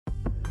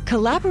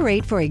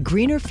Collaborate for a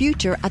greener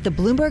future at the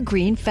Bloomberg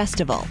Green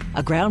Festival,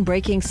 a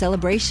groundbreaking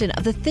celebration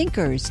of the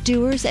thinkers,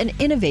 doers, and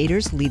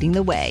innovators leading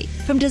the way.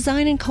 From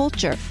design and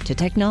culture to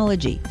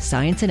technology,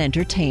 science, and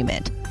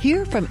entertainment.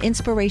 Hear from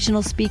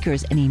inspirational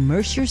speakers and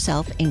immerse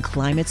yourself in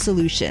climate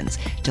solutions.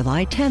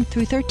 July 10th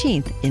through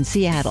 13th in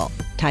Seattle.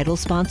 Title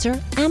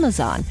sponsor,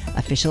 Amazon.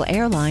 Official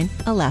airline,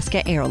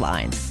 Alaska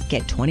Airlines.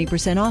 Get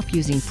 20% off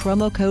using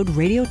promo code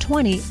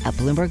radio20 at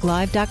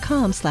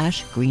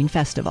BloombergLive.com/Green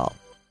Festival.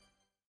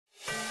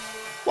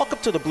 Welcome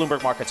to the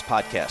Bloomberg Markets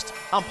Podcast.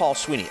 I'm Paul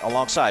Sweeney,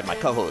 alongside my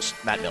co-host,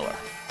 Matt Miller.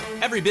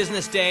 Every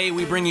business day,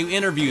 we bring you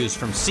interviews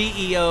from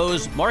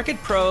CEOs, market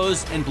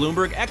pros, and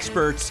Bloomberg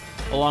experts,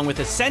 along with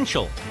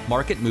essential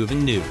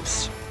market-moving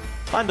news.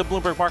 Find the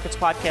Bloomberg Markets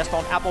Podcast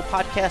on Apple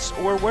Podcasts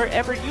or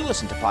wherever you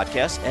listen to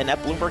podcasts and at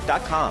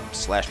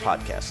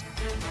Bloomberg.com/podcast.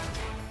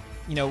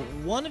 You know,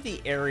 one of the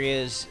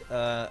areas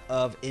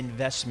of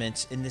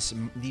investments in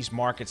these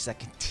markets that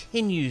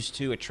continues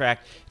to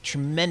attract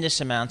tremendous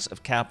amounts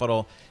of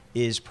capital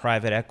is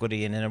private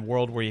equity. And in a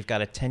world where you've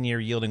got a 10-year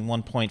yielding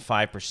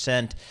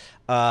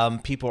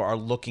 1.5%, people are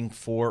looking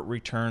for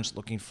returns,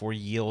 looking for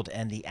yield,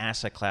 and the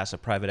asset class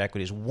of private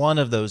equity is one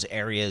of those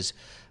areas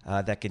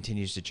that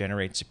continues to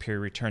generate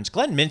superior returns.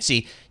 Glenn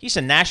Mincy, he's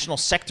a national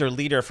sector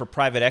leader for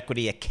private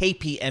equity at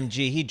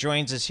KPMG. He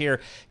joins us here.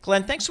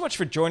 Glenn, thanks so much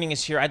for joining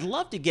us here. I'd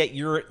love to get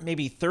your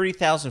maybe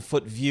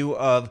 30,000-foot view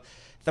of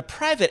the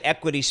private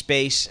equity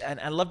space, and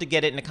I'd love to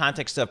get it in the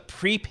context of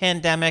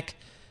pre-pandemic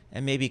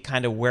and maybe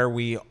kind of where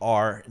we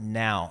are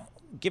now.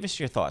 Give us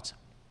your thoughts.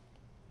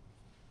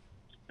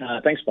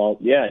 Thanks, Paul.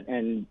 Yeah,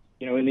 and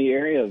in the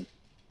area of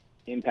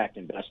impact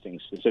investing,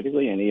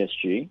 specifically in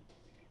ESG,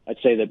 I'd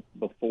say that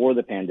before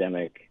the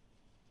pandemic,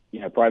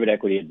 private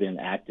equity had been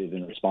active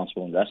in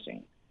responsible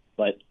investing.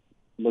 But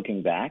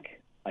looking back,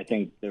 I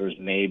think there was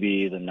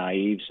maybe the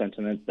naive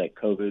sentiment that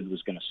COVID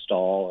was going to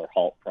stall or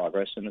halt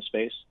progress in the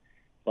space.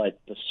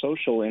 But the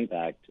social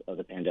impact of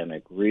the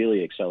pandemic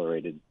really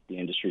accelerated the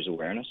industry's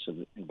awareness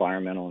of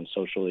environmental and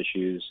social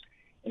issues,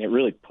 and it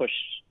really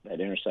pushed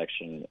that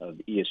intersection of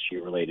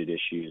ESG-related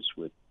issues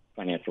with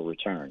financial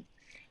return.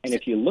 And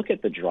if you look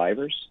at the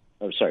drivers,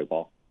 sorry,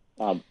 Paul.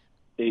 Go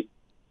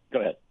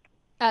ahead.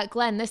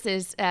 Glenn, this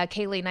is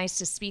Kaylee. Nice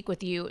to speak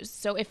with you.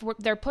 So if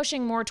they're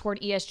pushing more toward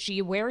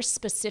ESG, where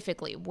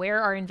specifically? Where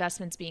are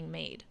investments being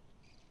made?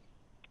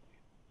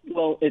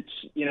 Well,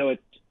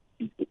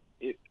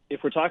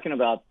 if we're talking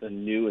about the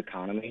new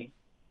economy,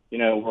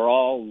 we're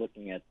all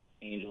looking at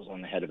angels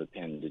on the head of a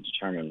pin to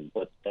determine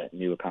what that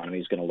new economy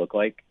is going to look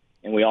like.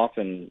 And we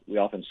often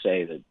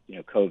say that,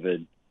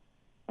 COVID,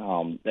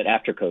 that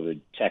after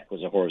COVID, tech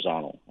was a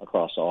horizontal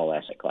across all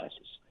asset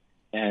classes.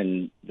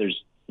 And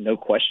there's no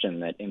question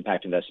that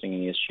impact investing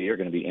in ESG are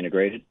going to be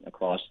integrated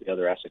across the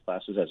other asset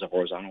classes as a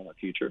horizontal in the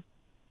future.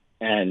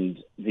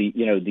 And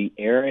the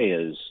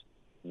areas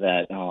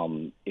that,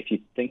 if you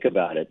think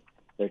about it,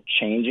 they're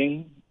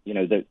changing.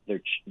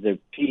 The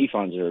PE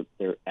funds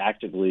they're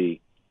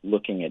actively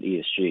looking at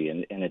ESG,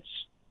 and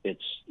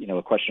it's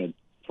a question of,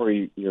 for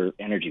your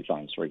energy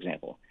funds, for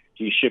example,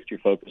 do you shift your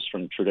focus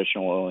from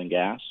traditional oil and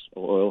gas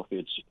or oil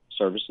field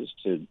services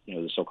to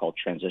the so-called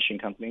transition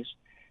companies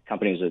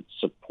that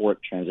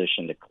support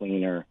transition to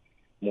cleaner,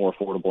 more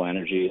affordable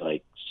energy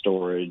like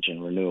storage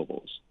and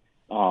renewables?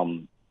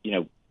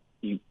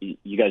 You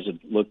guys have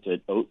looked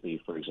at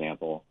Oatly, for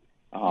example,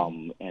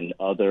 and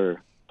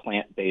other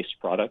plant-based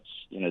products,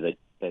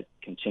 that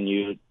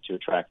continue to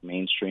attract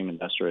mainstream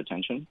investor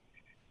attention.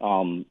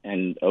 And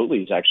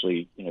Oatly is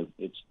actually,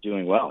 it's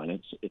doing well,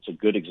 and it's a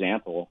good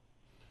example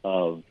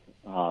of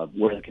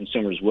where the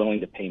consumer is willing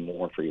to pay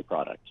more for your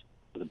product,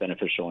 for the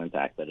beneficial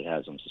impact that it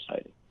has on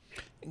society.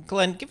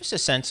 Glenn, give us a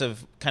sense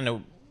of kind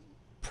of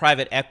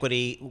private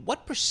equity.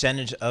 What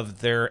percentage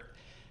of their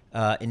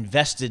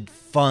invested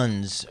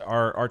funds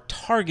are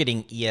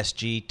targeting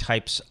ESG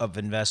types of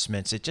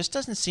investments? It just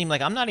doesn't seem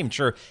like, I'm not even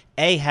sure,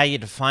 A, how you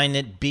define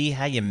it, B,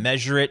 how you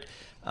measure it.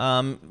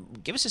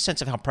 Give us a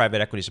sense of how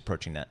private equity is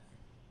approaching that.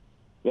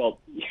 Well,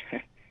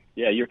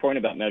 yeah, your point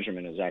about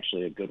measurement is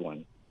actually a good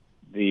one.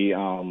 The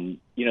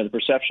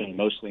perception,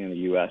 mostly in the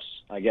U.S.,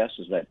 I guess,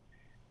 is that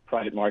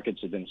private markets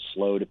have been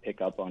slow to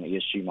pick up on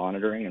ESG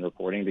monitoring and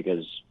reporting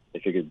because they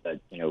figured that,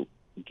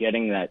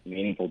 getting that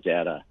meaningful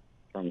data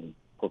from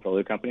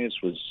portfolio companies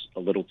was a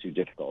little too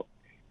difficult.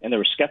 And there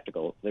was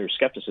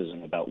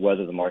skepticism about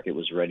whether the market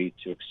was ready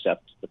to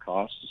accept the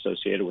costs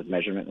associated with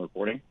measurement and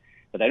reporting.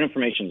 But that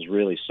information is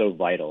really so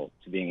vital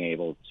to being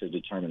able to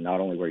determine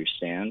not only where you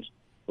stand,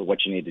 but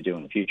what you need to do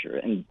in the future.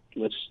 And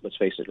let's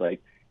face it,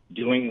 right?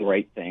 Doing the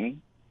right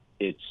thing,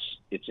 it's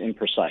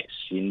imprecise.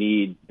 You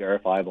need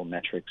verifiable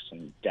metrics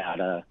and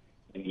data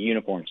and a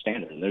uniform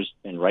standard.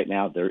 And right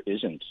now there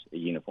isn't a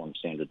uniform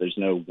standard. There's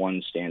no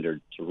one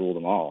standard to rule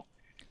them all.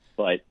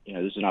 But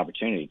there's an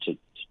opportunity to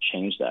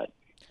change that.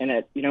 And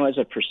as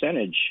a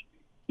percentage,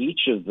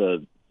 each of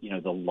the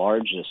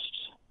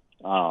largest,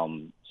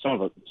 some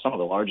of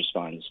the largest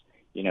funds,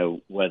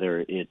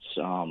 whether it's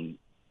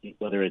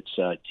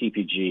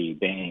TPG,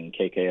 Bain,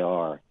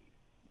 KKR,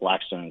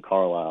 Blackstone,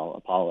 Carlyle,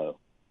 Apollo,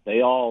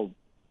 they all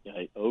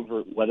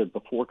over, whether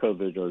before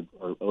COVID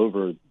or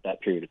over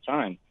that period of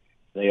time,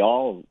 they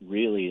all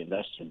really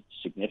invested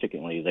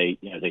significantly.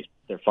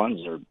 Their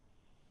funds are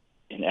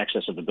in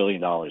excess of $1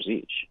 billion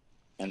each,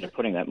 and they're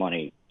putting that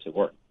money to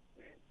work.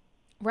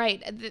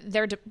 Right.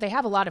 They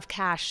have a lot of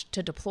cash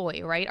to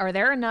deploy, right? Are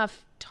there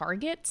enough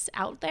targets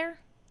out there?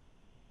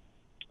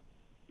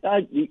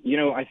 I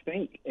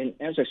think, and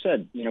as I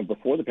said,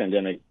 before the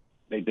pandemic,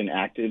 they've been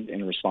active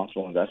in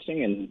responsible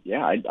investing, and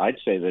yeah, I'd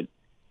say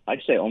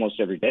almost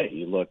every day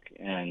you look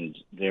and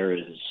there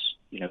is,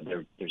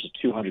 there's a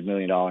 $200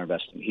 million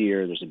investment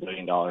here, there's a $1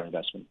 billion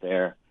investment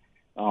there.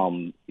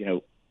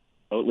 Oatly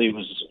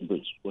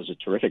was a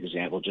terrific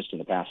example just in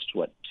the past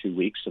 2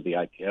 weeks of the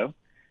IPO,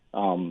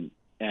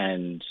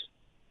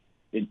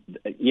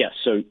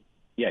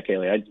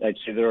 Kaylee, I'd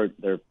say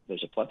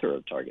there's a plethora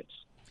of targets.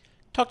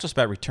 Talk to us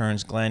about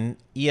returns, Glenn.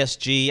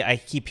 ESG, I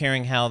keep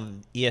hearing how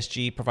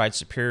ESG provides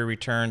superior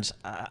returns.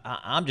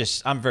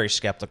 I'm very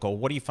skeptical.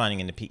 What are you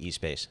finding in the PE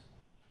space?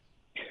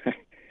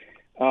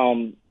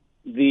 I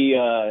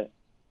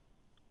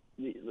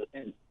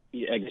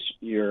guess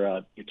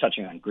you're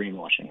touching on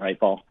greenwashing, right,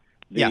 Paul?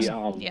 Yes.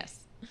 Yes.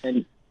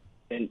 And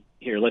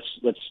here, let's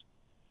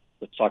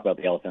talk about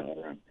the elephant in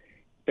the room.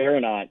 Fair or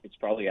not, it's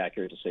probably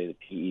accurate to say that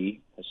PE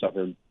has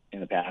suffered in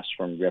the past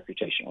from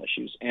reputational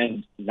issues,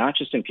 and not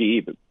just in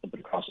PE, but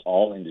across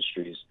all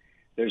industries.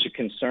 There's a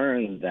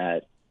concern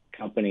that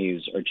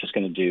companies are just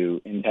going to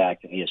do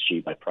impact and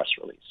ESG by press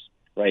release,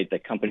 right?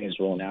 That companies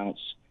will announce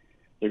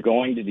they're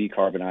going to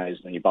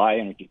decarbonize, and you buy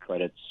energy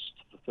credits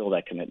to fulfill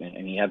that commitment,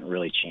 and you haven't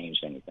really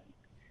changed anything.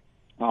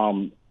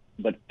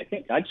 But I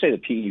think I'd say the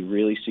PE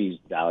really sees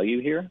value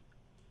here,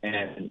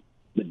 and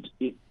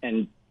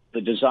the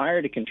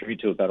desire to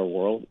contribute to a better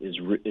world is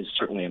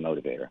certainly a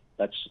motivator.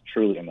 That's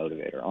truly a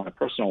motivator. On a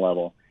personal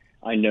level,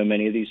 I know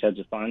many of these heads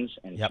of funds,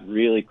 and It's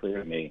really clear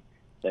to me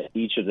that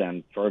each of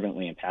them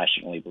fervently and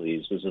passionately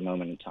believes there's a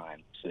moment in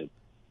time to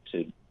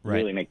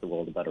really make the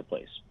world a better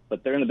place.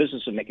 But they're in the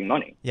business of making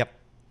money. Yep.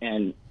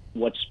 And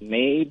what's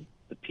made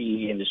the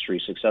PE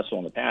industry successful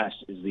in the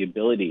past is the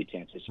ability to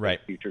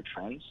anticipate future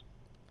trends.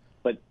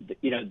 But they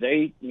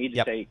need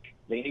to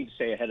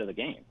stay ahead of the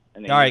game.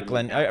 All right,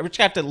 Glenn. I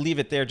just have to leave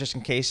it there just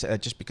in case,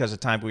 just because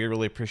of time. But we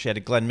really appreciate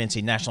it. Glenn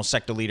Mincy, National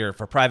Sector Leader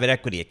for Private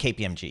Equity at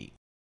KPMG.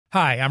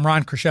 Hi, I'm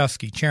Ron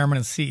Kraszewski, Chairman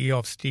and CEO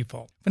of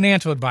Stifel.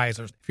 Financial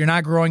advisors, if you're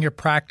not growing your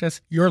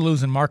practice, you're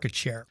losing market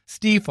share.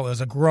 Stifel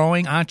is a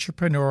growing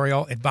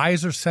entrepreneurial,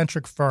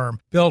 advisor-centric firm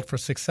built for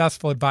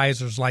successful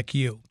advisors like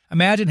you.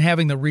 Imagine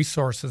having the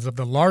resources of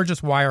the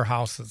largest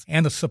wirehouses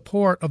and the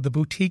support of the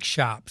boutique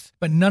shops,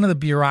 but none of the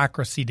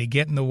bureaucracy to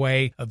get in the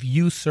way of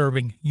you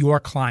serving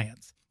your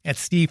clients. At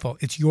Stifel,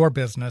 it's your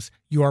business,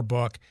 your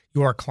book,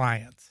 your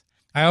clients.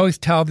 I always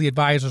tell the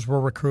advisors we're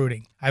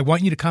recruiting, I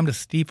want you to come to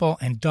Stifel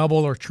and double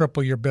or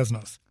triple your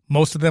business.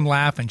 Most of them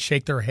laugh and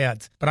shake their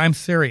heads, but I'm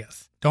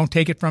serious. Don't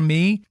take it from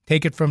me.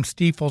 Take it from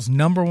Stifel's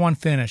 #1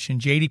 finish in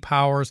J.D.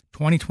 Power's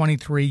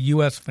 2023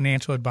 U.S.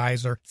 Financial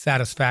Advisor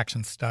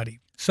Satisfaction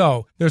Study.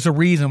 So, there's a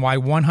reason why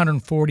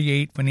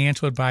 148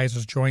 financial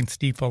advisors joined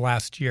Stifel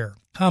last year.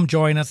 Come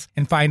join us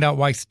and find out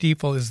why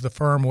Stifel is the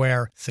firm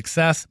where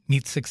success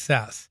meets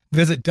success.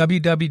 Visit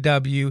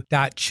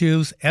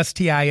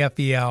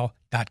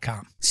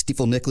www.choosestifel.com.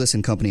 Stifel Nicholas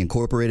and Company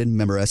Incorporated,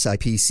 member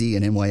SIPC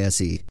and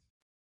NYSE.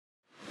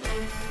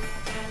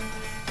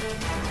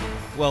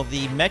 Well,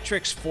 the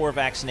metrics for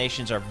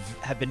vaccinations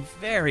have been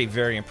very,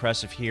 very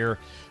impressive here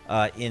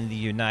in the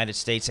United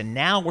States, and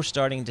now we're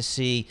starting to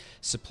see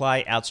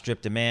supply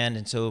outstrip demand,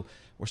 and so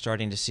we're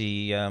starting to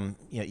see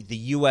the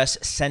U.S.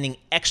 sending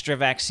extra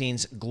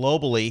vaccines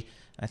globally,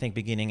 I think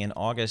beginning in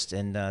August,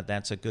 and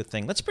that's a good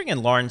thing. Let's bring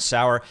in Lauren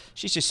Sauer.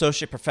 She's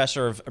Associate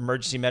Professor of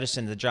Emergency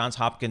Medicine at the Johns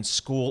Hopkins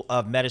School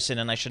of Medicine,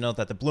 and I should note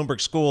that the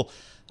Bloomberg School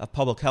of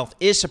Public Health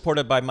is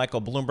supported by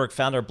Michael Bloomberg,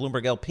 founder of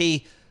Bloomberg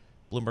LP,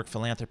 Bloomberg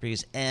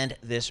Philanthropies, and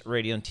this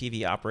radio and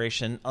TV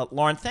operation.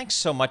 Lauren, thanks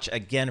so much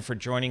again for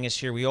joining us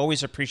here. We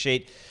always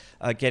appreciate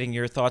getting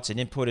your thoughts and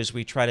input as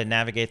we try to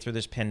navigate through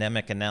this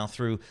pandemic and now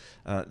through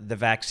the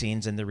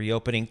vaccines and the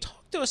reopening.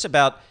 Talk to us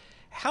about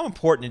how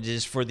important it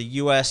is for the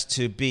U.S.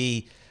 to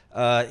be,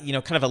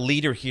 kind of a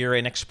leader here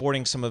in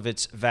exporting some of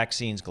its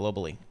vaccines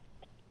globally.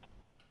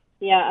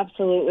 Yeah,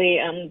 absolutely.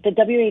 The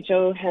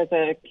WHO has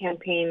a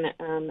campaign,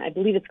 I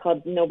believe it's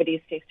called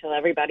Nobody's Safe Till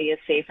Everybody is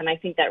Safe, and I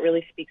think that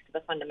really speaks to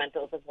the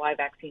fundamentals of why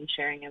vaccine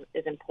sharing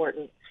is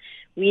important.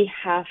 We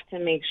have to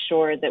make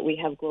sure that we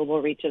have global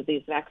reach of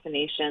these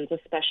vaccinations,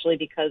 especially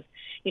because,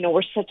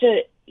 we're such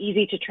a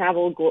easy to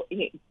travel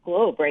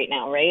globe right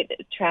now, right?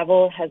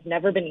 Travel has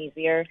never been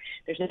easier.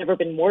 There's never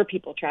been more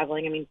people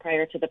traveling. I mean,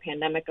 prior to the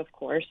pandemic, of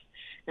course.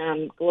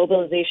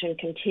 Globalization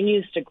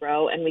continues to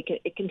grow, and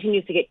it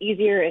continues to get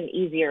easier and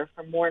easier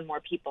for more and more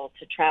people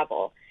to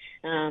travel.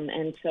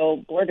 And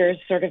so borders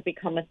sort of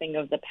become a thing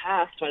of the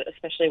past,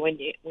 especially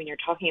when you're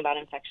talking about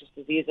infectious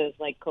diseases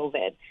like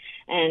COVID.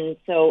 And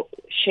so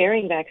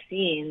sharing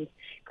vaccines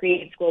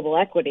creates global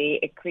equity.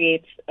 It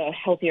creates a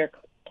healthier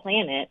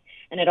planet,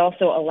 and it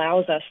also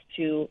allows us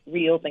to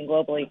reopen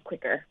globally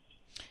quicker.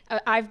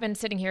 I've been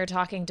sitting here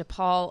talking to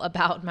Paul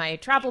about my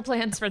travel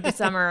plans for the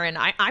summer, and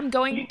I'm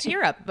going to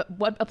Europe,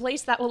 but a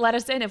place that will let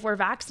us in if we're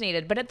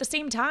vaccinated. But at the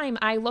same time,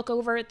 I look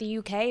over at the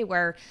UK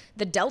where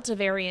the Delta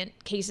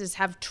variant cases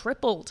have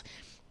tripled.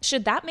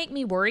 Should that make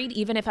me worried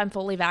even if I'm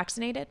fully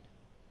vaccinated?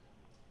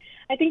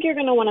 I think you're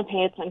going to want to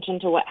pay attention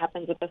to what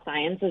happens with the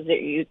science as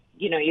you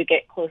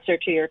get closer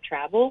to your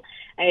travel.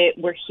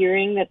 We're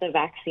hearing that the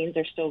vaccines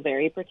are still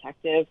very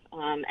protective,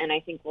 and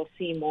I think we'll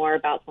see more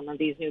about some of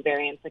these new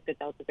variants like the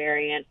Delta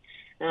variant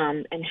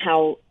and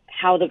how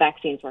the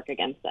vaccines work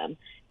against them.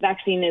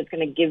 Vaccine is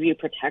going to give you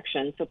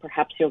protection, so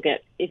perhaps you'll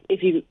get,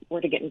 if you were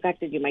to get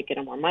infected, you might get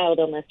a more mild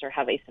illness or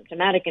have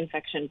asymptomatic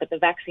infection, but the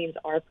vaccines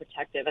are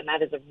protective, and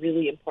that is a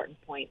really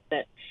important point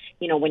that,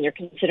 when you're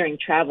considering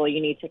travel, you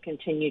need to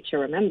continue to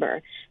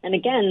remember. And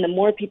again, the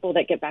more people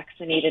that get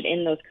vaccinated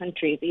in those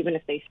countries, even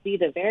if they see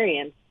the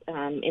variants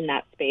in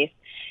that space,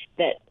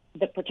 that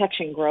the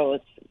protection grows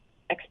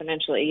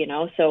exponentially,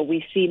 so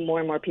we see more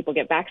and more people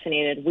get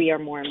vaccinated, we are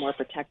more and more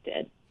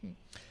protected.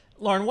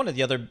 Lauren, one of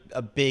the other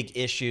big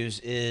issues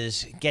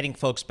is getting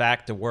folks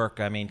back to work.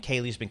 I mean,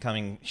 Kaylee's been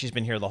coming, she's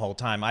been here the whole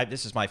time.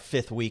 This is my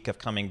 5th week of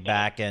coming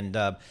back, and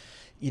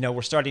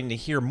we're starting to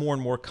hear more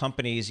and more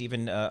companies,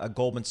 even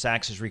Goldman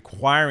Sachs is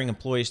requiring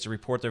employees to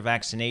report their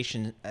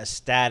vaccination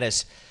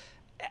status.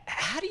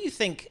 What do you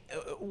think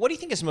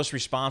is the most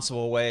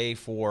responsible way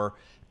for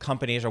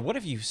companies, or what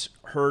have you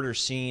heard or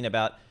seen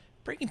about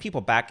bringing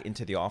people back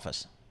into the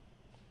office?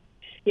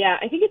 Yeah,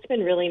 I think it's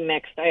been really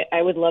mixed. I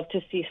would love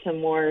to see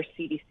some more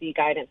CDC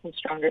guidance, some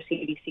stronger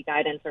CDC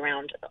guidance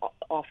around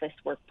office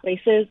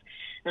workplaces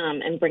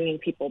and bringing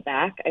people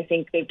back. I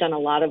think they've done a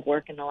lot of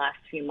work in the last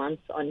few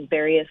months on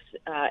various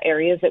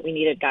areas that we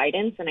needed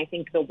guidance, and I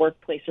think the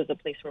workplace is a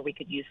place where we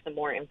could use some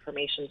more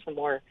information, some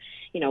more,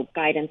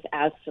 guidance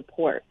as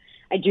support.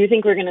 I do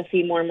think we're going to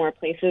see more and more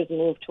places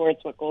move towards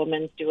what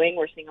Goldman's doing.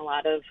 We're seeing a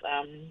lot of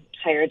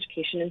higher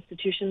education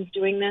institutions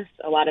doing this,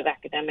 a lot of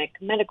academic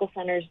medical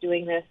centers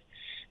doing this.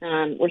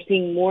 We're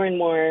seeing more and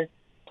more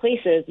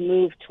places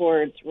move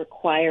towards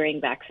requiring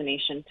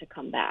vaccination to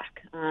come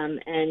back.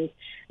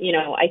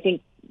 I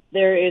think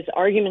there is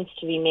arguments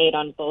to be made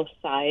on both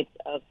sides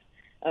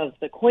of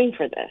the coin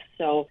for this.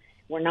 So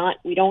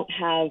we don't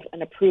have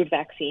an approved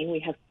vaccine. We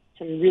have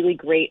some really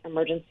great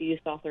emergency use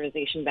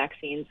authorization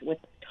vaccines with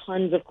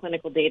tons of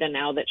clinical data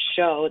now that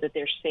show that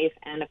they're safe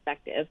and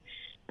effective.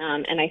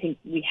 And I think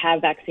we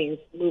have vaccines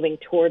moving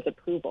towards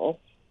approval.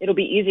 It'll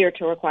be easier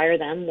to require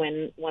them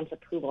once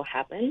approval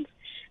happens,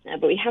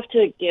 but we have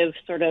to give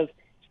sort of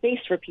space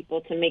for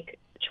people to make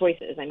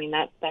choices. I mean,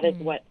 that is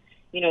what,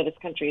 this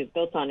country is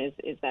built on is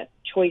that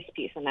choice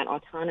piece and that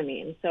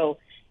autonomy. And so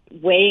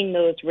weighing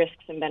those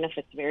risks and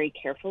benefits very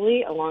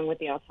carefully, along with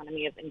the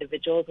autonomy of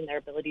individuals and their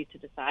ability to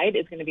decide,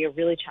 is going to be a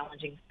really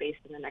challenging space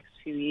in the next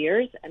few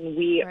years. And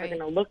we're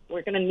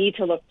going to need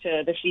to look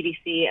to the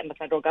CDC and the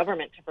federal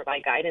government to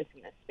provide guidance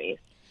in this space.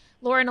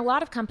 Lauren, a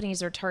lot of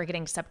companies are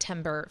targeting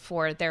September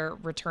for their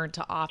return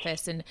to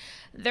office, and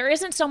there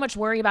isn't so much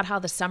worry about how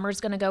the summer's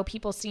going to go.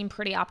 People seem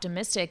pretty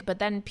optimistic, but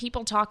then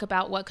people talk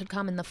about what could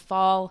come in the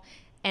fall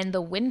and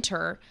the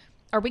winter.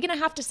 Are we going to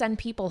have to send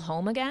people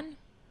home again?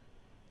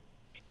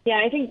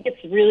 Yeah, I think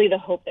it's really the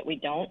hope that we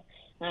don't.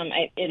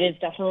 It is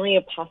definitely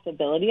a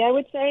possibility, I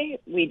would say.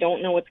 We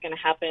don't know what's going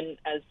to happen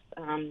as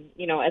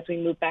we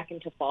move back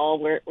into fall.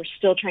 We're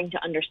still trying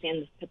to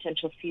understand the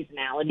potential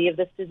seasonality of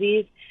this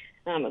disease,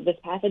 of this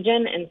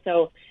pathogen. And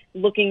so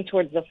looking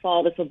towards the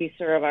fall, this will be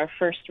sort of our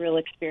first real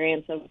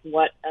experience of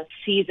what a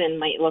season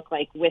might look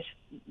like with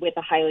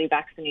a highly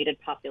vaccinated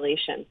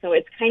population. So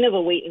it's kind of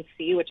a wait and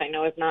see, which I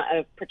know is not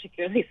a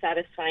particularly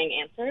satisfying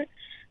answer.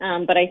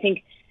 But I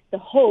think the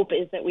hope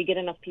is that we get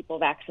enough people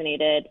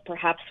vaccinated.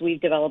 Perhaps we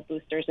develop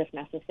boosters if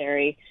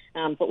necessary,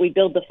 but we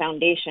build the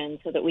foundation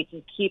so that we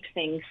can keep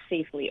things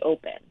safely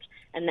opened.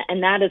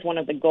 And that is one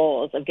of the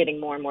goals of getting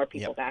more and more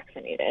people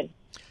vaccinated.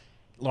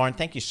 Lauren,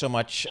 thank you so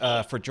much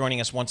for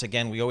joining us once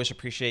again. We always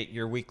appreciate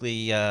your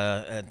weekly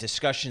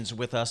discussions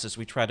with us as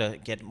we try to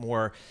get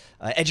more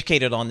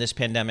educated on this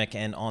pandemic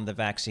and on the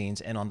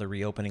vaccines and on the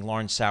reopening.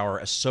 Lauren Sauer,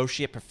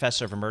 Associate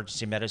Professor of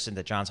Emergency Medicine at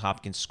the Johns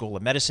Hopkins School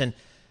of Medicine.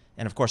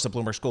 And, of course, the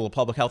Bloomberg School of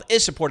Public Health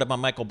is supported by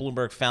Michael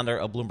Bloomberg, founder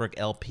of Bloomberg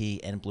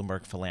LP and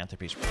Bloomberg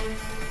Philanthropies.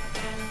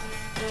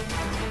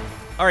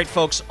 All right,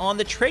 folks, on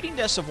the trading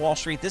desk of Wall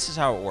Street, this is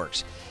how it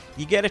works.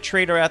 You get a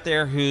trader out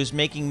there who's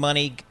making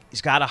money.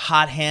 He's got a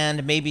hot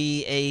hand,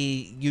 maybe a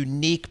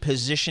unique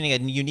positioning, a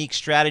unique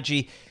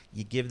strategy.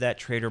 You give that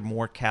trader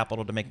more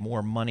capital to make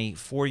more money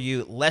for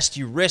you, lest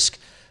you risk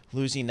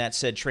losing that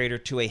said trader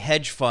to a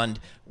hedge fund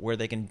where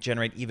they can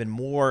generate even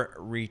more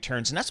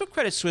returns. And that's what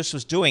Credit Suisse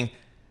was doing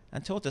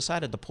until it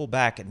decided to pull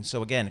back. And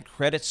so, again,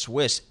 Credit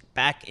Suisse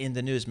back in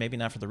the news, maybe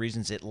not for the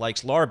reasons it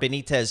likes. Laura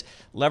Benitez,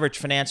 leverage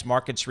finance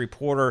markets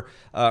reporter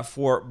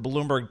for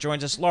Bloomberg,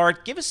 joins us. Laura,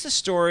 give us the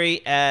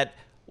story at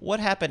what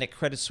happened at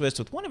Credit Suisse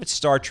with one of its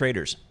star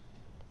traders.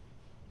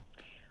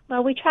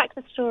 Well, we tracked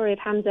the story of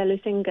Hamza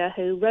Lusinga,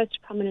 who rose to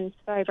prominence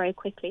very, very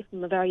quickly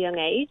from a very young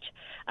age.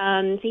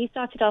 So he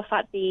started off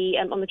at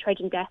on the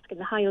trading desk, in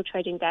the high-yield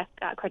trading desk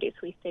at Credit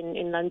Suisse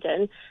in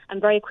London,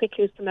 and very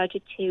quickly was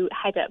promoted to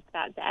head up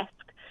that desk.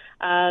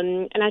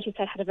 And as you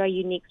said, had a very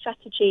unique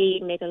strategy,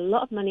 made a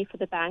lot of money for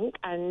the bank,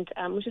 and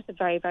was just a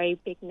very, very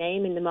big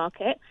name in the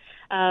market.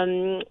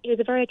 It was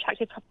a very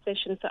attractive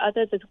proposition for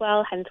others as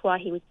well, hence why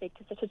he was big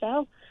to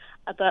Citadel.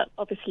 But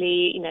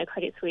obviously,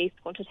 Credit Suisse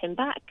wanted him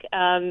back.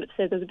 So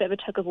there was a bit of a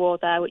tug of war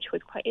there, which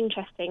was quite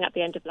interesting at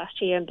the end of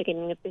last year and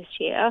beginning of this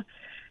year.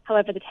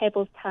 However, the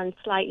tables turned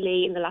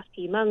slightly in the last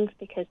few months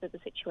because of the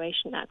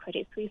situation at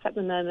Credit Suisse at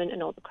the moment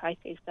and all the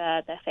crises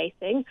they're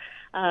facing.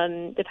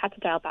 They've had to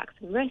dial back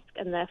some risk,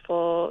 and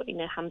therefore,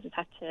 Hamza's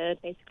had to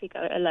basically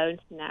go it alone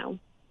for now.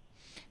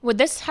 Would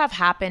this have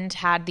happened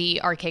had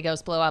the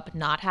Archegos blow up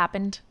not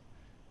happened?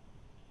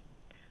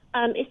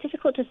 It's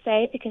difficult to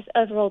say because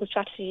overall the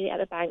strategy at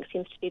the bank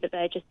seems to be that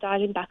they're just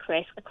dialing back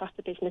risk across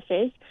the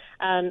businesses,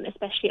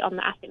 especially on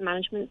the asset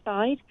management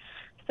side.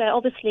 So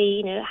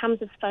obviously,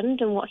 Hamza's fund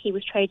and what he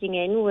was trading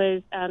in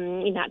was,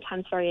 at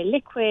times very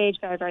illiquid,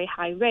 very, very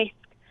high risk.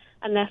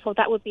 And therefore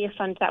that would be a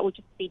fund that would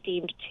just be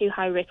deemed too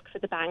high risk for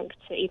the bank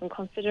to even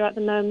consider at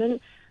the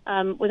moment.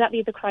 Without the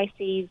other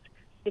crises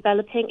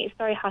developing, it's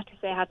very hard to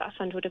say how that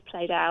fund would have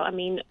played out. I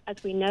mean,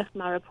 as we know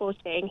from our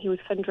reporting, he was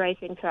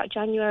fundraising throughout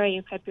January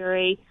and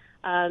February,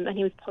 and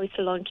he was poised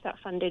to launch that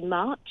fund in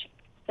March.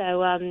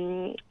 So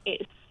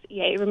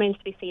it remains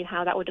to be seen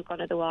how that would have gone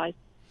otherwise.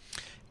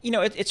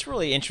 It's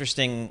really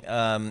interesting,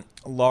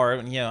 Laura.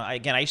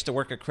 Again, I used to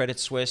work at Credit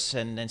Suisse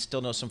and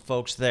still know some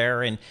folks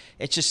there, and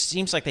it just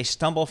seems like they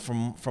stumble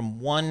from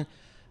one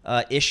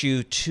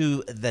issue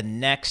to the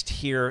next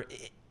here.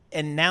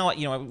 And now,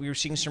 we were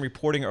seeing some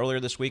reporting earlier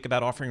this week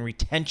about offering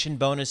retention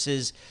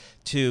bonuses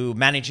to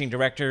managing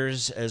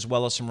directors as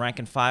well as some rank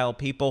and file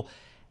people.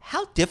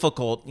 How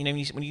difficult, when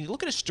you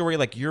look at a story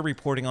like you're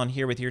reporting on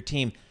here with your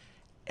team,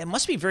 it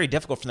must be very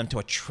difficult for them to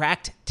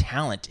attract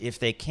talent if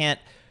they can't,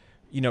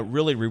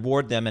 really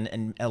reward them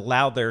and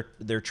allow their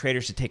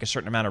traders to take a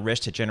certain amount of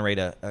risk to generate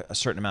a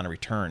certain amount of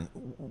return.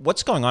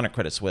 What's going on at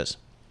Credit Suisse?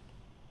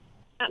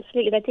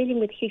 Absolutely. They're dealing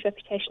with huge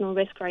reputational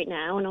risk right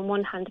now. And on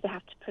one hand, they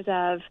have to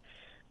preserve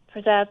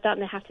that,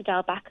 and they have to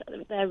dial back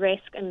their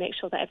risk and make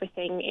sure that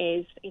everything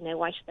is,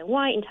 whiter than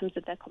white in terms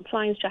of their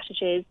compliance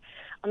strategies.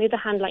 On the other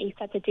hand, like you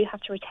said, they do have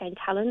to retain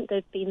talent.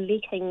 They've been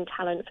leaking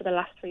talent for the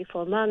last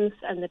 3-4 months,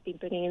 and they've been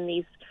bringing in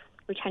these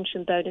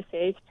retention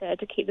bonuses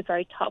to keep the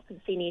very top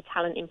and senior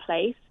talent in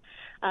place.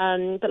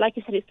 But like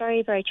you said, it's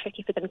very, very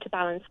tricky for them to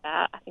balance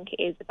that. I think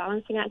it is a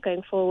balancing act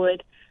going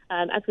forward.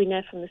 As we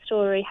know from the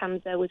story,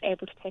 Hamza was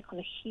able to take on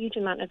a huge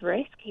amount of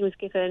risk. He was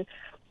given,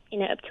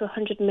 up to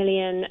 100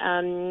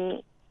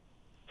 million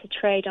to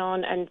trade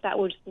on, and that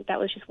was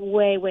just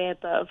way, way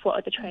above what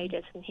other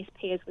traders and his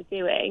peers were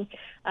doing.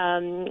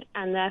 And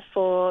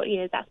therefore,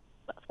 that's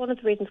one of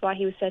the reasons why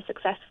he was so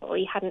successful.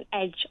 He had an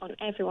edge on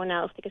everyone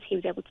else because he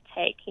was able to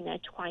take,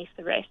 twice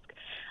the risk.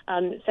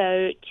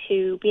 So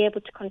to be able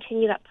to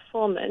continue that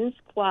performance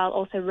while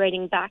also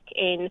reining back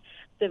in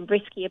the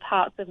riskier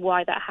parts of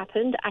why that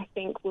happened, I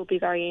think will be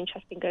very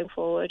interesting going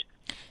forward.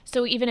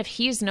 So even if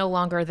he's no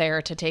longer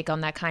there to take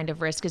on that kind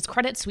of risk, is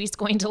Credit Suisse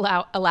going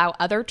to allow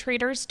other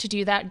traders to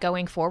do that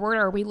going forward?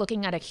 Or are we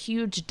looking at a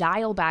huge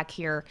dial back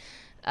here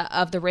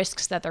of the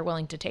risks that they're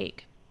willing to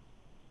take?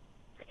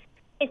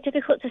 It's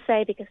difficult to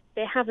say because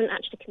they haven't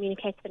actually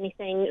communicated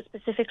anything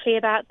specifically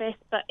about this,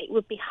 but it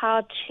would be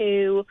hard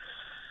to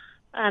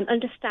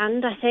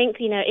understand, I think,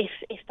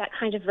 if that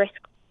kind of risk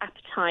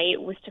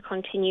appetite was to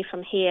continue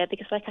from here,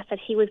 because like I said,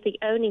 he was the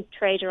only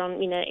trader on,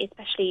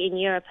 especially in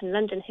Europe and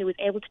London, who was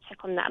able to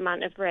take on that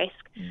amount of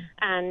risk.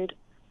 And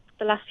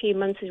the last few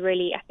months has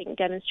really, I think,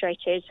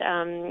 demonstrated,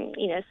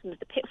 some of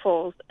the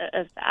pitfalls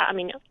of that. I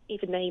mean,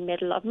 even though he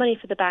made a lot of money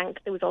for the bank,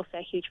 there was also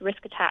a huge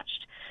risk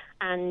attached.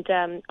 And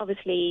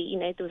obviously,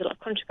 there was a lot of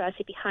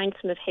controversy behind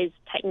some of his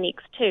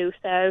techniques too.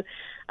 So,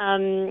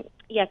 I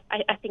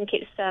think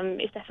it's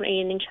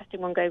definitely an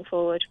interesting one going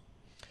forward.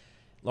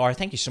 Laura,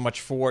 thank you so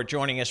much for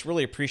joining us.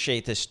 Really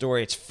appreciate this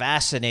story. It's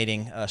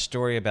fascinating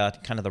story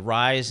about kind of the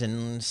rise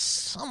and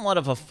somewhat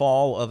of a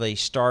fall of a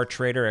star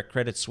trader at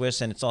Credit Suisse,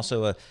 and it's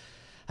also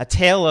a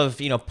tale of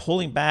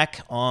pulling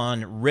back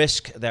on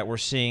risk that we're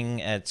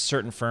seeing at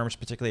certain firms,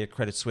 particularly at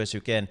Credit Suisse, who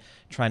again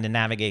trying to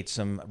navigate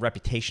some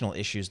reputational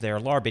issues there.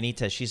 Laura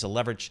Benitez, she's a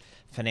leveraged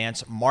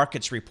finance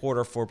markets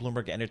reporter for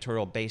Bloomberg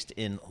Editorial based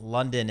in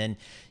London, and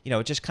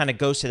it just kind of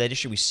goes to that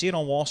issue. We see it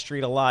on Wall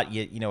Street a lot.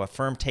 A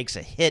firm takes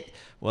a hit,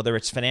 whether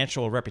it's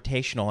financial or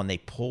reputational, and they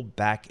pull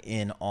back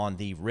in on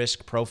the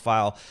risk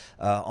profile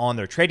on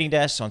their trading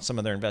desks, on some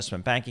of their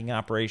investment banking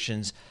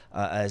operations,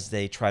 as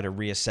they try to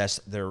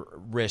reassess their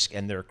risk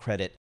and their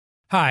credit.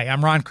 Hi,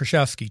 I'm Ron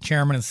Kraszewski,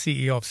 Chairman and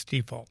CEO of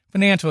Stifel.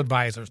 Financial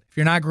advisors, if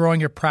you're not growing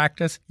your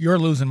practice, you're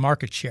losing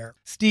market share.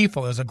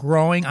 Stifel is a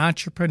growing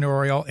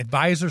entrepreneurial,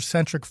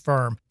 advisor-centric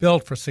firm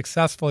built for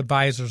successful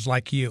advisors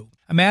like you.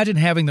 Imagine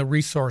having the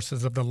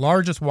resources of the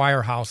largest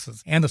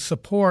wirehouses and the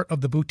support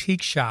of the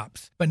boutique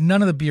shops, but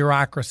none of the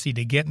bureaucracy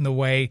to get in the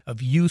way of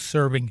you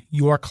serving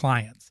your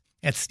clients.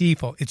 At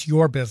Stifel, it's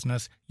your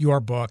business, your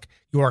book,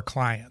 your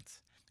clients.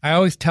 I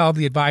always tell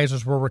the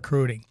advisors we're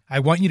recruiting, I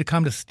want you to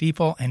come to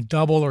Stifel and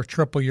double or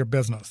triple your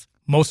business.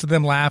 Most of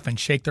them laugh and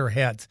shake their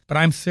heads, but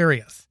I'm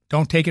serious.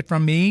 Don't take it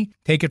from me.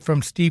 Take it from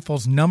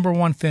Stifel's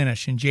 #1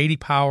 finish in J.D.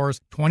 Power's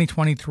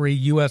 2023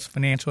 U.S.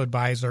 Financial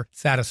Advisor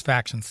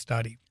Satisfaction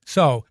Study.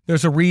 So,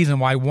 there's a reason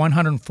why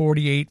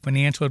 148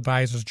 financial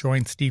advisors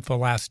joined Stifel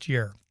last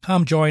year.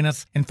 Come join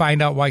us and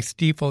find out why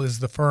Stifel is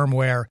the firm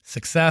where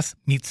success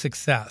meets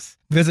success.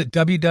 Visit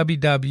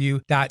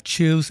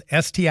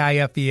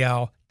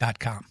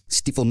www.choosestifel.com.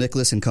 Stifel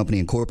Nicholas and Company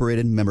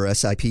Incorporated, member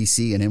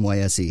SIPC and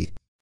NYSE.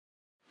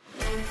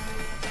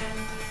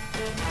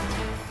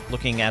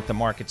 Looking at the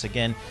markets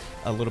again,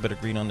 a little bit of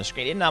green on the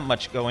screen. Not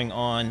much going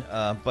on,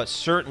 but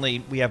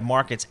certainly we have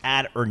markets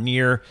at or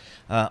near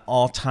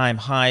all-time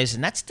highs,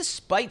 and that's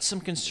despite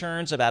some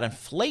concerns about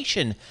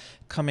inflation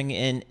coming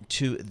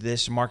into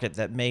this market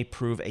that may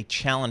prove a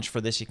challenge for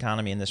this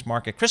economy and this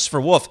market. Christopher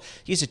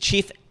Wolfe, he's a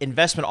chief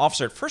investment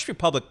officer at First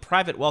Republic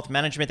Private Wealth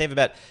Management. They have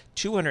about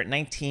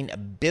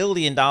 $219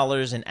 billion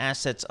in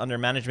assets under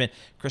management.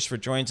 Christopher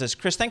joins us.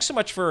 Chris, thanks so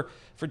much for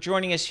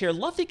joining us here.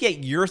 Love to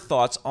get your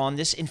thoughts on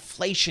this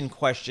inflation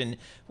question,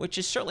 which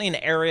is certainly an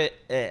area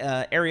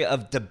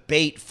of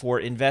debate for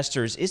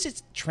investors. Is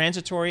it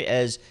transitory,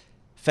 as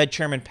Fed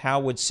Chairman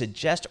Powell would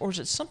suggest, or is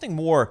it something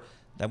more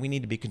that we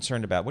need to be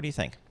concerned about? What do you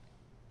think?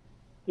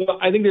 Well,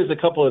 I think there's a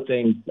couple of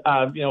things.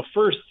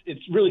 First,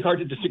 it's really hard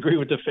to disagree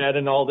with the Fed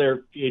and all their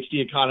PhD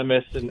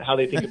economists and how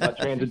they think about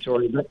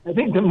transitory. But I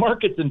think the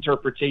market's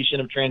interpretation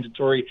of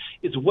transitory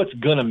is what's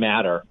going to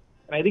matter.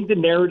 And I think the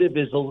narrative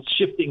is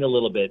shifting a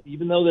little bit,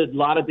 even though there's a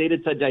lot of data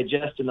to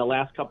digest in the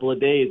last couple of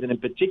days. And in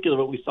particular,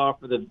 what we saw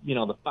for the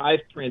 5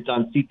 print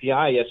on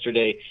CPI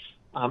yesterday,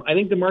 I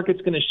think the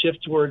market's going to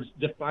shift towards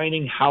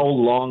defining how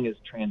long is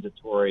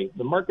transitory.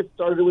 The market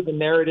started with a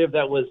narrative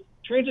that was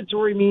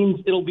transitory means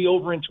it'll be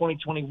over in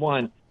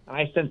 2021. And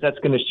I sense that's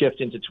going to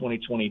shift into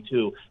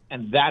 2022.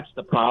 And that's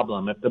the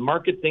problem. If the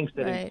market thinks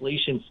that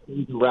inflation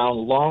stays around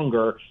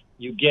longer,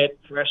 you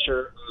get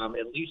pressure, at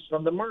least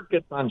from the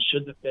markets, on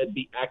should the Fed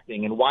be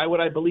acting. And why would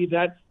I believe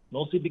that?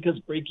 Mostly because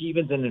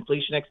break-evens and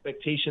inflation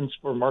expectations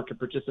for market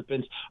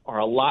participants are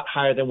a lot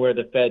higher than where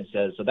the Fed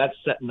says. So that's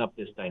setting up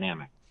this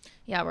dynamic.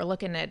 Yeah, we're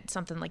looking at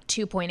something like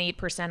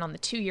 2.8% on the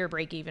 2-year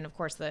break even, of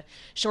course, the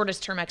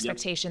shortest term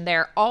expectation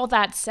there. All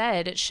that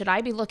said, should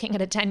I be looking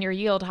at a 10-year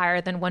yield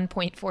higher than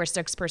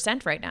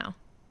 1.46% right now?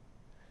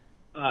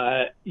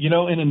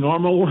 In a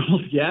normal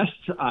world, yes.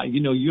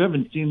 You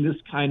haven't seen this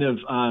kind of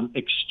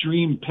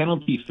extreme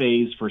penalty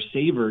phase for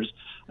savers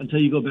until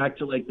you go back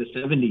to like the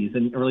 70s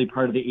and early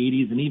part of the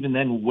 80s, and even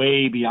then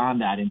way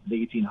beyond that into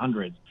the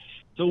 1800s.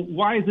 So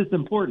why is this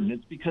important?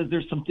 It's because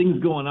there's some things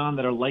going on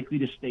that are likely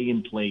to stay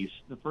in place.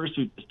 The first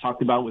we just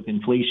talked about with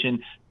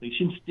inflation.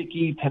 Inflation's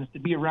sticky, tends to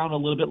be around a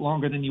little bit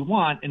longer than you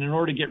want. And in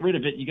order to get rid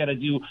of it, you got to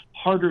do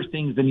harder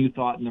things than you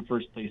thought in the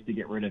first place to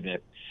get rid of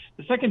it.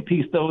 The second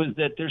piece, though, is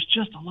that there's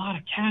just a lot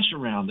of cash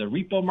around. The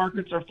repo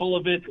markets are full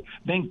of it.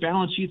 Bank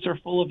balance sheets are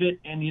full of it.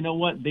 And you know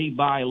what? They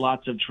buy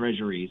lots of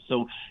treasuries.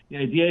 So the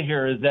idea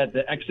here is that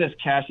the excess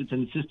cash that's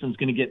in the system is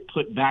going to get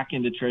put back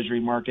into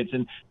treasury markets.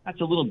 And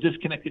that's a little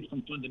disconnected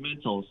from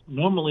fundamentals.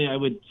 Normally, I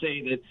would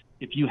say that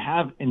if you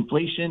have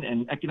inflation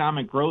and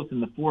economic growth in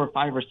the 4 or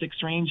 5 or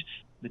 6 range,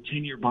 the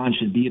 10-year bond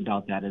should be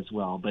about that as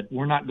well. But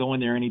we're not going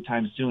there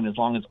anytime soon, as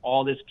long as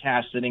all this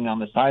cash sitting on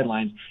the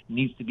sidelines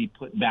needs to be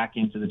put back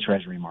into the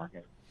treasury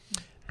market.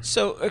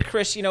 So,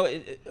 Chris,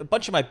 a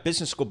bunch of my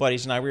business school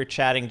buddies and I, we were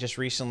chatting just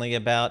recently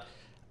about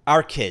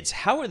our kids.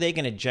 How are they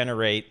going to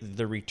generate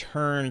the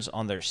returns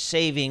on their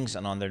savings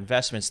and on their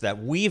investments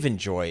that we've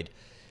enjoyed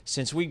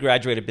since we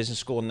graduated business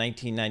school in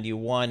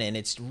 1991? And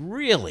it's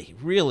really,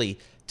 really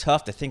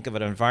tough to think of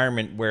an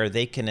environment where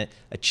they can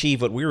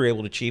achieve what we were able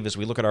to achieve as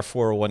we look at our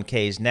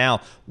 401ks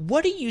now.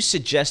 What are you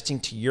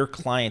suggesting to your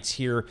clients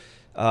here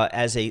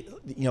as a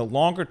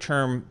longer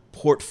term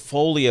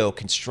portfolio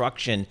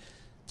construction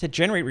to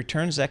generate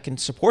returns that can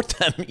support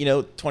them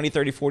 20,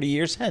 30, 40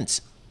 years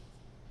hence?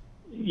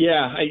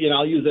 Yeah,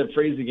 I'll use that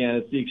phrase again.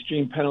 It's the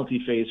extreme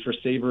penalty phase for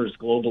savers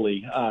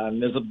globally.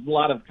 There's a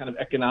lot of kind of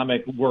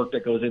economic work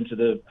that goes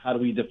into how do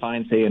we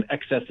define, say, an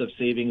excess of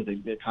savings.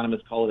 The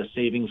economists call it a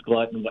savings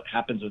glut and what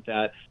happens with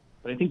that.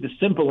 But I think the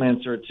simple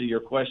answer to your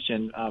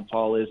question,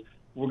 Paul, is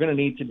we're going to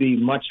need to be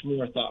much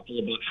more thoughtful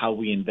about how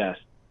we invest.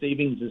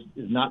 Savings is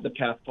not the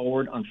path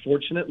forward,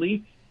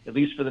 unfortunately. At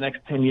least for the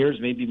next 10 years,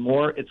 maybe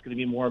more, it's going to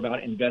be more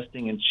about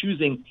investing and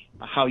choosing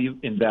how you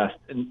invest.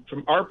 And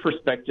from our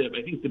perspective,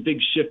 I think the big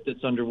shift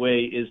that's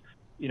underway is,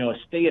 a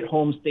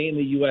stay-at-home,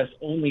 stay-in-the-U.S.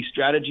 only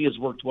strategy has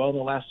worked well in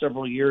the last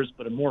several years,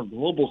 but a more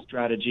global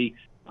strategy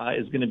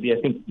is going to be, I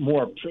think,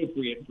 more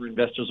appropriate for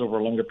investors over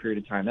a longer period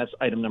of time. That's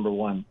item number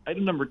one.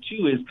 Item number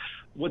two is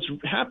what's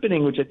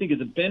happening, which I think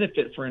is a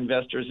benefit for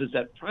investors, is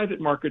that private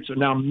markets are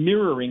now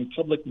mirroring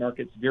public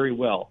markets very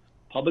well.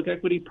 public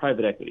equity,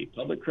 public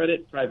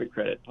credit,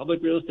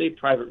 public real estate,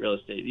 private real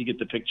estate. You get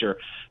the picture.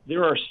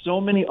 There are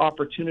so many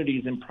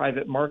opportunities in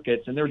private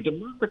markets, and they're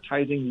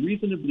democratizing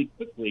reasonably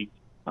quickly.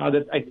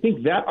 That I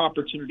think that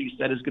opportunity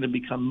set is going to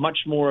become much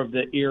more of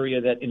the area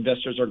that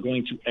investors are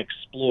going to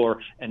explore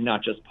and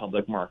not just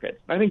public markets.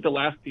 I think the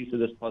last piece of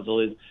this puzzle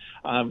is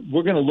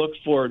we're going to look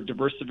for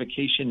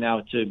diversification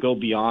now to go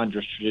beyond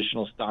just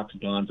traditional stocks,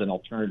 bonds, and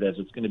alternatives.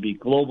 It's going to be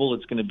global.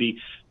 It's going to be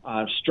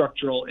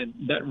structural. And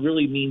that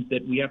really means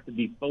that we have to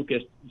be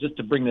focused, just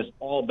to bring this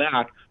all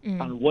back,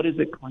 on what is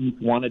it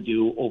clients want to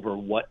do over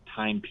what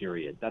time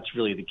period. That's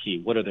really the key.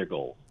 What are their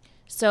goals?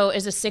 So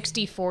is a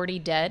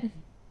 60-40 dead?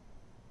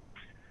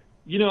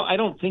 I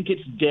don't think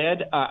it's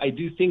dead. I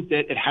do think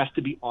that it has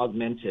to be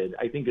augmented.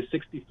 I think a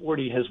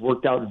 60-40 has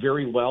worked out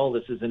very well.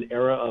 This is an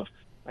era of,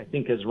 I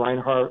think, as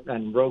Reinhardt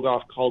and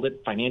Rogoff called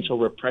it, financial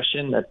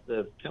repression. That's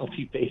the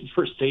penalty phase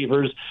for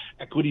savers.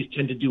 Equities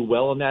tend to do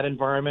well in that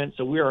environment.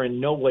 So we are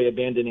in no way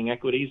abandoning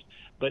equities.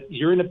 But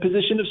you're in a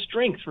position of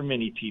strength for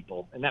many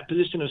people. And that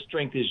position of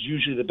strength is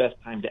usually the best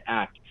time to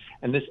act.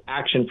 And this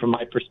action, from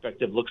my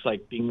perspective, looks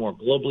like being more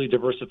globally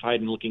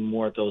diversified and looking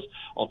more at those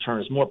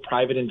alternatives, more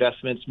private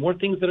investments, more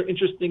things that are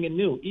interesting and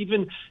new,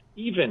 even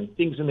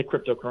things in the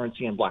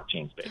cryptocurrency and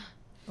blockchain space.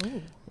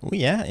 Ooh,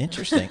 yeah,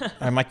 interesting.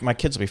 My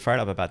kids will be fired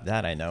up about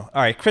that, I know.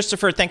 All right,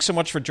 Christopher, thanks so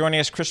much for joining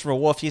us. Christopher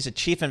Wolf, he's a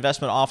Chief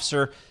Investment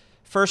Officer,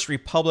 First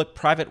Republic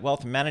Private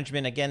Wealth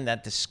Management. Again,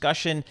 that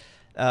discussion,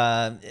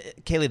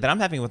 Kaylee, that I'm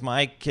having with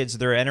my kids,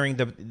 they're entering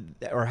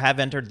have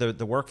entered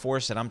the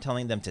workforce, and I'm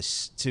telling them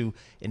to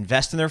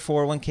invest in their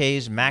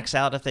 401ks, max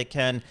out if they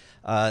can,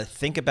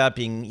 think about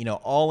being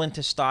all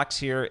into stocks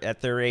here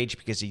at their age,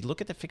 because you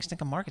look at the fixed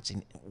income markets,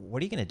 and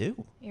what are you going to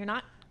do? You're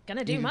not going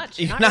to do much.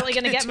 You're not really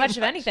going to get much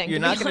of anything. You're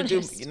not going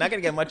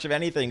to get much of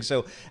anything.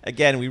 So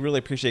again, we really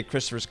appreciate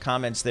Christopher's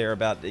comments there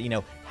about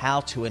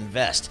how to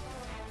invest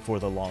for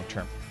the long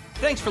term.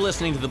 Thanks for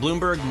listening to the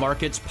Bloomberg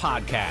Markets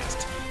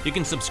Podcast. You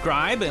can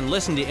subscribe and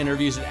listen to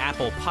interviews at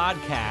Apple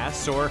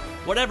Podcasts or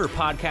whatever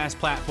podcast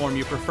platform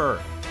you prefer.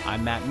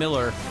 I'm Matt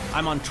Miller.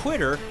 I'm on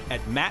Twitter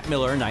at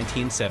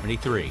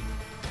MattMiller1973.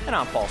 And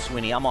I'm Paul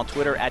Sweeney. I'm on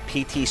Twitter at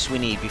PT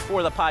Sweeney.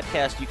 Before the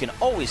podcast, you can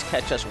always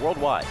catch us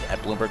worldwide at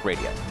Bloomberg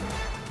Radio.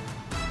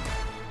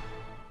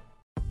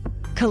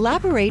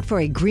 Collaborate for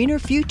a greener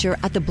future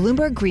at the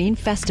Bloomberg Green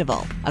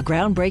Festival, a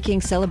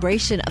groundbreaking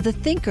celebration of the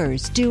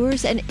thinkers,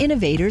 doers, and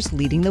innovators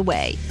leading the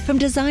way. From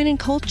design and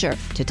culture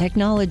to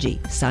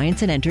technology,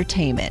 science, and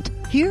entertainment.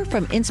 Hear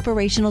from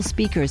inspirational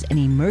speakers and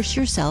immerse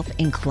yourself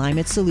in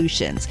climate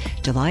solutions.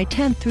 July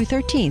 10th through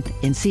 13th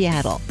in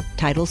Seattle.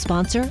 Title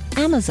sponsor,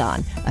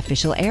 Amazon.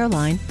 Official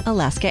airline,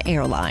 Alaska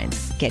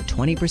Airlines. Get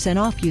 20%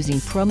 off using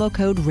promo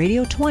code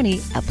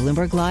radio20 at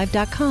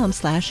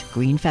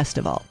BloombergLive.com/Green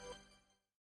Festival.